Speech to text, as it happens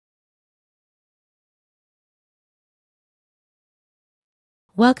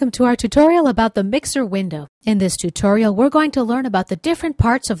Welcome to our tutorial about the mixer window. In this tutorial, we're going to learn about the different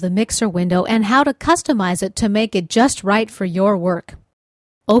parts of the mixer window and how to customize it to make it just right for your work.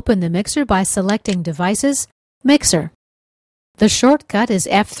 Open the mixer by selecting Devices, Mixer. The shortcut is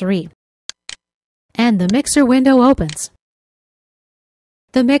F3. And the mixer window opens.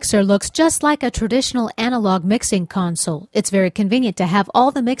 The mixer looks just like a traditional analog mixing console. It's very convenient to have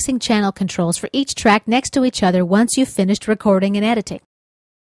all the mixing channel controls for each track next to each other once you've finished recording and editing.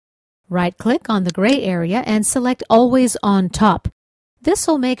 Right-click on the gray area and select Always on Top. This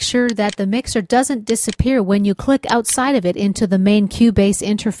will make sure that the mixer doesn't disappear when you click outside of it into the main Cubase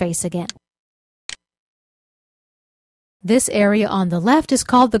interface again. This area on the left is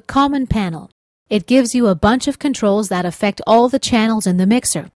called the Common Panel. It gives you a bunch of controls that affect all the channels in the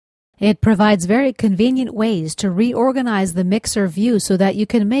mixer. It provides very convenient ways to reorganize the mixer view so that you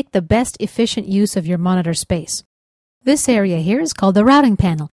can make the best efficient use of your monitor space. This area here is called the Routing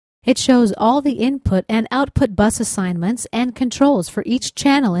Panel. It shows all the input and output bus assignments and controls for each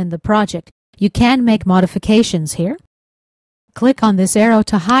channel in the project. You can make modifications here. Click on this arrow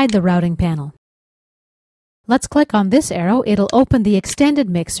to hide the routing panel. Let's click on this arrow. It'll open the extended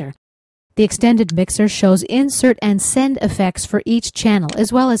mixer. The extended mixer shows insert and send effects for each channel,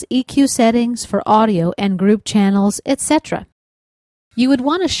 as well as EQ settings for audio and group channels, etc. You would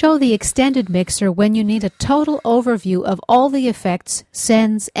want to show the extended mixer when you need a total overview of all the effects,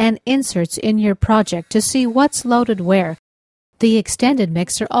 sends, and inserts in your project to see what's loaded where. The extended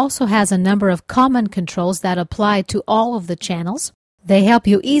mixer also has a number of common controls that apply to all of the channels. They help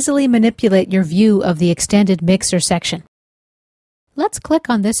you easily manipulate your view of the extended mixer section. Let's click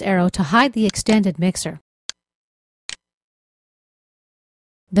on this arrow to hide the extended mixer.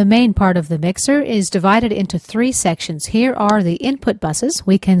 The main part of the mixer is divided into three sections. Here are the input buses.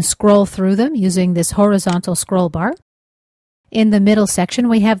 We can scroll through them using this horizontal scroll bar. In the middle section,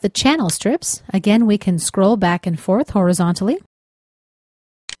 we have the channel strips. Again, we can scroll back and forth horizontally.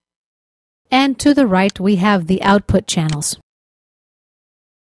 And to the right, we have the output channels.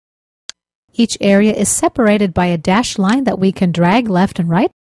 Each area is separated by a dashed line that we can drag left and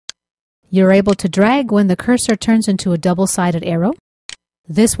right. You're able to drag when the cursor turns into a double-sided arrow.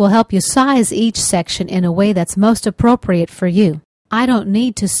 This will help you size each section in a way that's most appropriate for you. I don't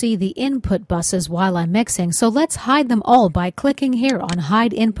need to see the input buses while I'm mixing, so let's hide them all by clicking here on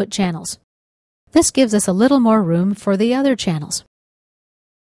Hide Input Channels. This gives us a little more room for the other channels.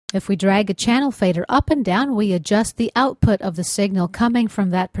 If we drag a channel fader up and down, we adjust the output of the signal coming from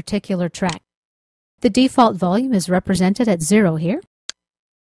that particular track. The default volume is represented at 0 here.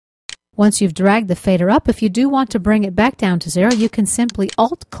 Once you've dragged the fader up, if you do want to bring it back down to 0, you can simply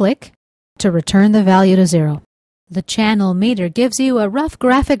Alt-click to return the value to 0. The channel meter gives you a rough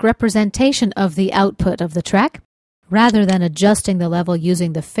graphic representation of the output of the track. Rather than adjusting the level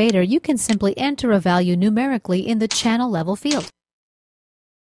using the fader, you can simply enter a value numerically in the channel level field.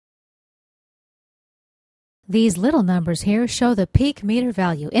 These little numbers here show the peak meter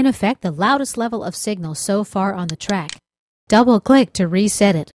value, in effect the loudest level of signal so far on the track. Double-click to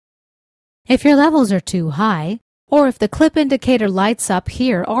reset it. If your levels are too high, or if the clip indicator lights up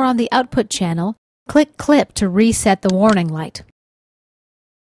here or on the output channel, click Clip to reset the warning light.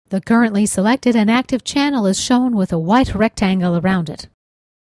 The currently selected and active channel is shown with a white rectangle around it.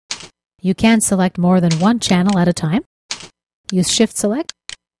 You can select more than one channel at a time. Use Shift Select.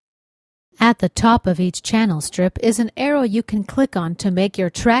 At the top of each channel strip is an arrow you can click on to make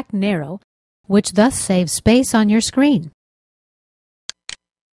your track narrow, which thus saves space on your screen.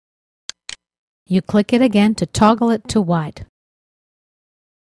 You click it again to toggle it to wide.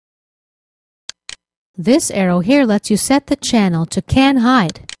 This arrow here lets you set the channel to Can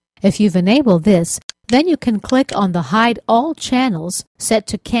Hide. If you've enabled this, then you can click on the Hide All Channels set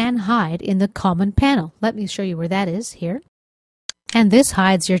to Can Hide in the Common Panel. Let me show you where that is here. And this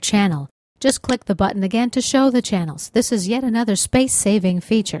hides your channel. Just click the button again to show the channels. This is yet another space-saving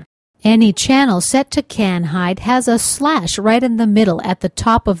feature. Any channel set to Can Hide has a slash right in the middle at the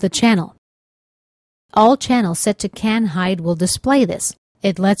top of the channel. All channels set to Can Hide will display this.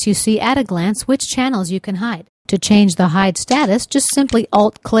 It lets you see at a glance which channels you can hide. To change the hide status, just simply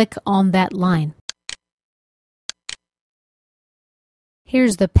Alt-click on that line.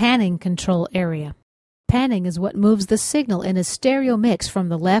 Here's the panning control area. Panning is what moves the signal in a stereo mix from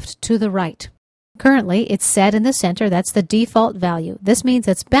the left to the right. Currently, it's set in the center. That's the default value. This means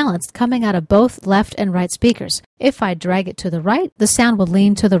it's balanced coming out of both left and right speakers. If I drag it to the right, the sound will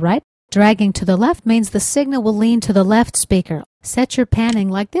lean to the right. Dragging to the left means the signal will lean to the left speaker. Set your panning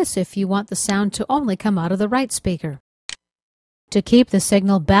like this if you want the sound to only come out of the right speaker. To keep the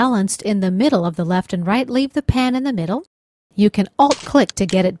signal balanced in the middle of the left and right, leave the pan in the middle. You can Alt-click to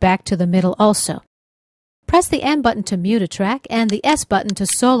get it back to the middle also. Press the M button to mute a track and the S button to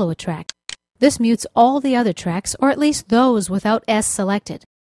solo a track. This mutes all the other tracks, or at least those without S selected.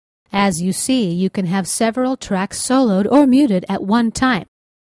 As you see, you can have several tracks soloed or muted at one time.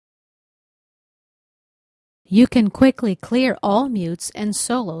 You can quickly clear all mutes and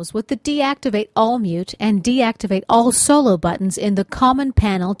solos with the Deactivate All Mute and Deactivate All Solo buttons in the common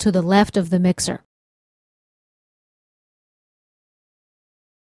panel to the left of the mixer.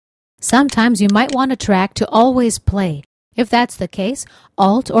 Sometimes you might want a track to always play. If that's the case,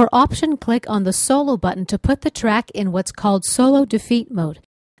 Alt or Option-click on the Solo button to put the track in what's called Solo Defeat mode.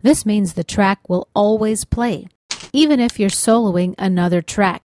 This means the track will always play, even if you're soloing another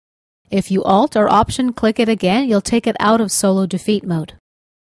track. If you Alt or Option-click it again, you'll take it out of Solo Defeat mode.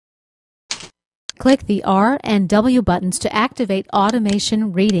 Click the R and W buttons to activate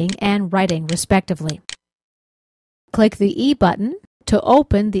automation, reading, and writing, respectively. Click the E button to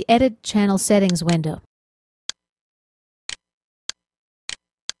open the Edit Channel Settings window.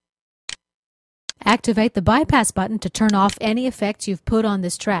 Activate the Bypass button to turn off any effects you've put on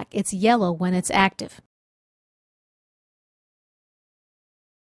this track. It's yellow when it's active.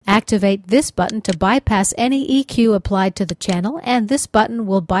 Activate this button to bypass any EQ applied to the channel, and this button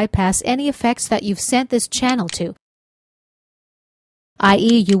will bypass any effects that you've sent this channel to,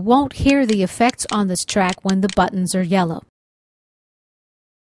 i.e., you won't hear the effects on this track when the buttons are yellow.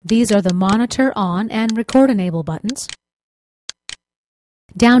 These are the Monitor On and Record Enable buttons.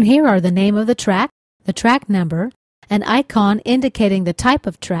 Down here are the name of the track number, an icon indicating the type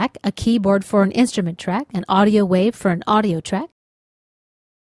of track, a keyboard for an instrument track, an audio wave for an audio track.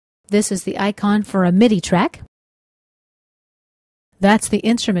 This is the icon for a MIDI track. That's the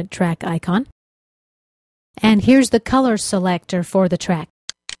instrument track icon. And here's the color selector for the track.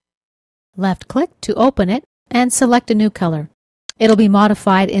 Left-click to open it and select a new color. It'll be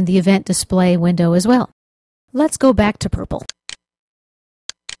modified in the event display window as well. Let's go back to purple.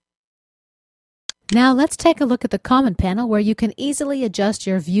 Now let's take a look at the common panel where you can easily adjust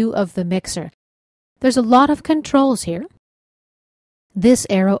your view of the mixer. There's a lot of controls here. This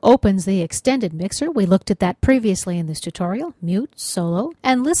arrow opens the extended mixer. We looked at that previously in this tutorial. Mute, solo,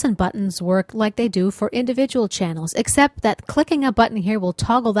 and listen buttons work like they do for individual channels, except that clicking a button here will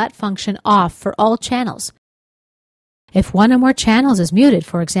toggle that function off for all channels. If one or more channels is muted,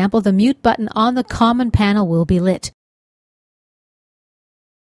 for example, the mute button on the common panel will be lit.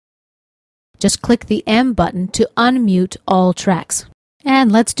 Just click the M button to unmute all tracks.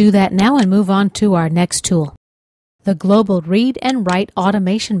 And let's do that now and move on to our next tool. The global read and write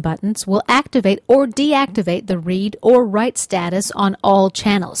automation buttons will activate or deactivate the read or write status on all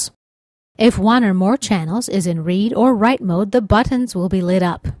channels. If one or more channels is in read or write mode, the buttons will be lit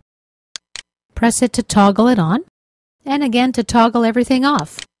up. Press it to toggle it on, and again to toggle everything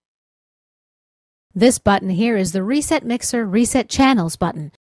off. This button here is the Reset Mixer Reset Channels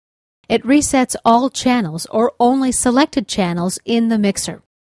button. It resets all channels or only selected channels in the mixer.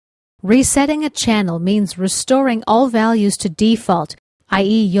 Resetting a channel means restoring all values to default,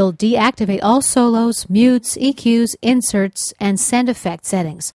 i.e. you'll deactivate all solos, mutes, EQs, inserts, and send effect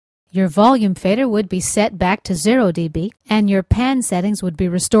settings. Your volume fader would be set back to 0 dB, and your pan settings would be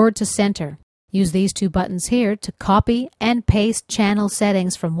restored to center. Use these two buttons here to copy and paste channel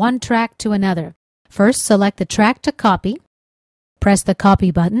settings from one track to another. First, select the track to copy. Press the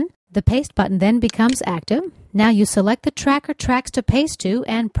Copy button. The Paste button then becomes active. Now you select the track or tracks to paste to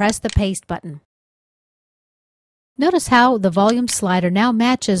and press the Paste button. Notice how the volume slider now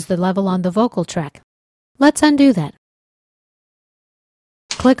matches the level on the vocal track. Let's undo that.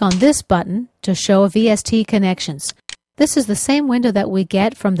 Click on this button to show VST connections. This is the same window that we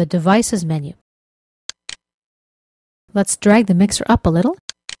get from the Devices menu. Let's drag the mixer up a little.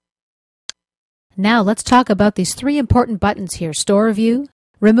 Now let's talk about these three important buttons here: Store View,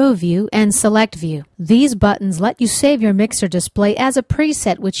 Remove View, and Select View. These buttons let you save your mixer display as a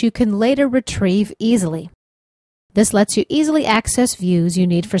preset which you can later retrieve easily. This lets you easily access views you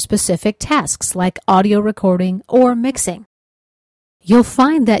need for specific tasks like audio recording or mixing. You'll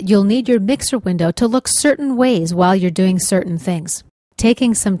find that you'll need your mixer window to look certain ways while you're doing certain things.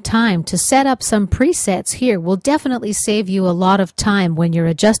 Taking some time to set up some presets here will definitely save you a lot of time when you're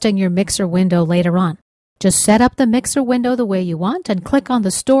adjusting your mixer window later on. Just set up the mixer window the way you want and click on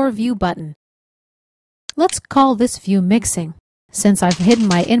the Store View button. Let's call this view Mixing. Since I've hidden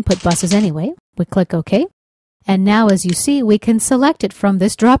my input buses anyway, we click OK. And now, as you see, we can select it from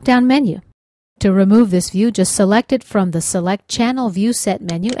this drop-down menu. To remove this view, just select it from the Select Channel View Set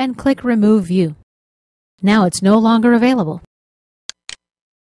menu and click Remove View. Now it's no longer available.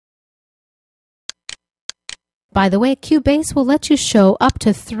 By the way, Cubase will let you show up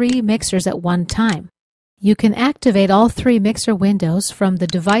to 3 mixers at one time. You can activate all 3 mixer windows from the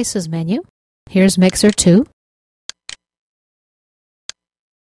Devices menu. Here's Mixer 2.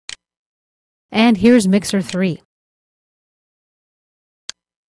 And here's Mixer 3.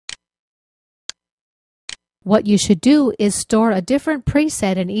 What you should do is store a different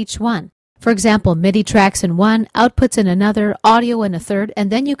preset in each one. For example, MIDI tracks in one, outputs in another, audio in a third,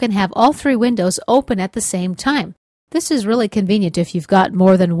 and then you can have all 3 windows open at the same time. This is really convenient if you've got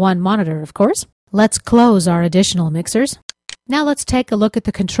more than one monitor, of course. Let's close our additional mixers. Now let's take a look at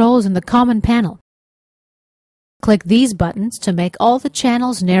the controls in the Common panel. Click these buttons to make all the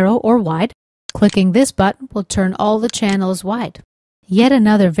channels narrow or wide. Clicking this button will turn all the channels wide. Yet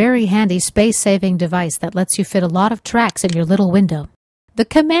another very handy space-saving device that lets you fit a lot of tracks in your little window. The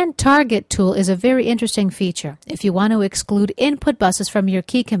Command Target tool is a very interesting feature. If you want to exclude input buses from your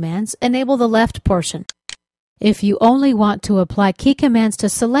key commands, enable the left portion. If you only want to apply key commands to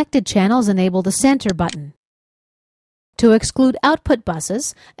selected channels, enable the center button. To exclude output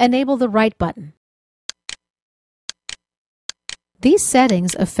buses, enable the right button. These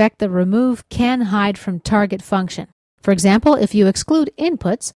settings affect the Remove Can Hide from Target function. For example, if you exclude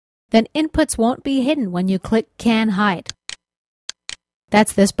inputs, then inputs won't be hidden when you click Can Hide.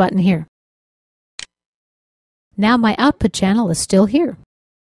 That's this button here. Now my output channel is still here.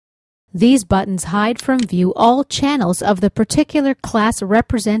 These buttons hide from view all channels of the particular class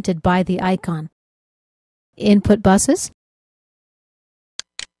represented by the icon. Input buses,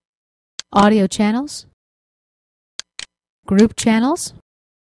 audio channels, group channels,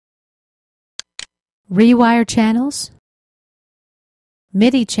 rewire channels,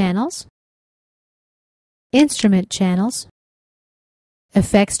 MIDI channels, instrument channels,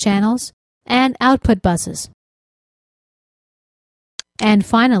 effects channels, and output buses. And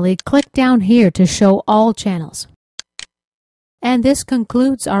finally, click down here to show all channels. And this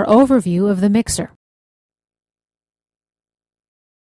concludes our overview of the mixer.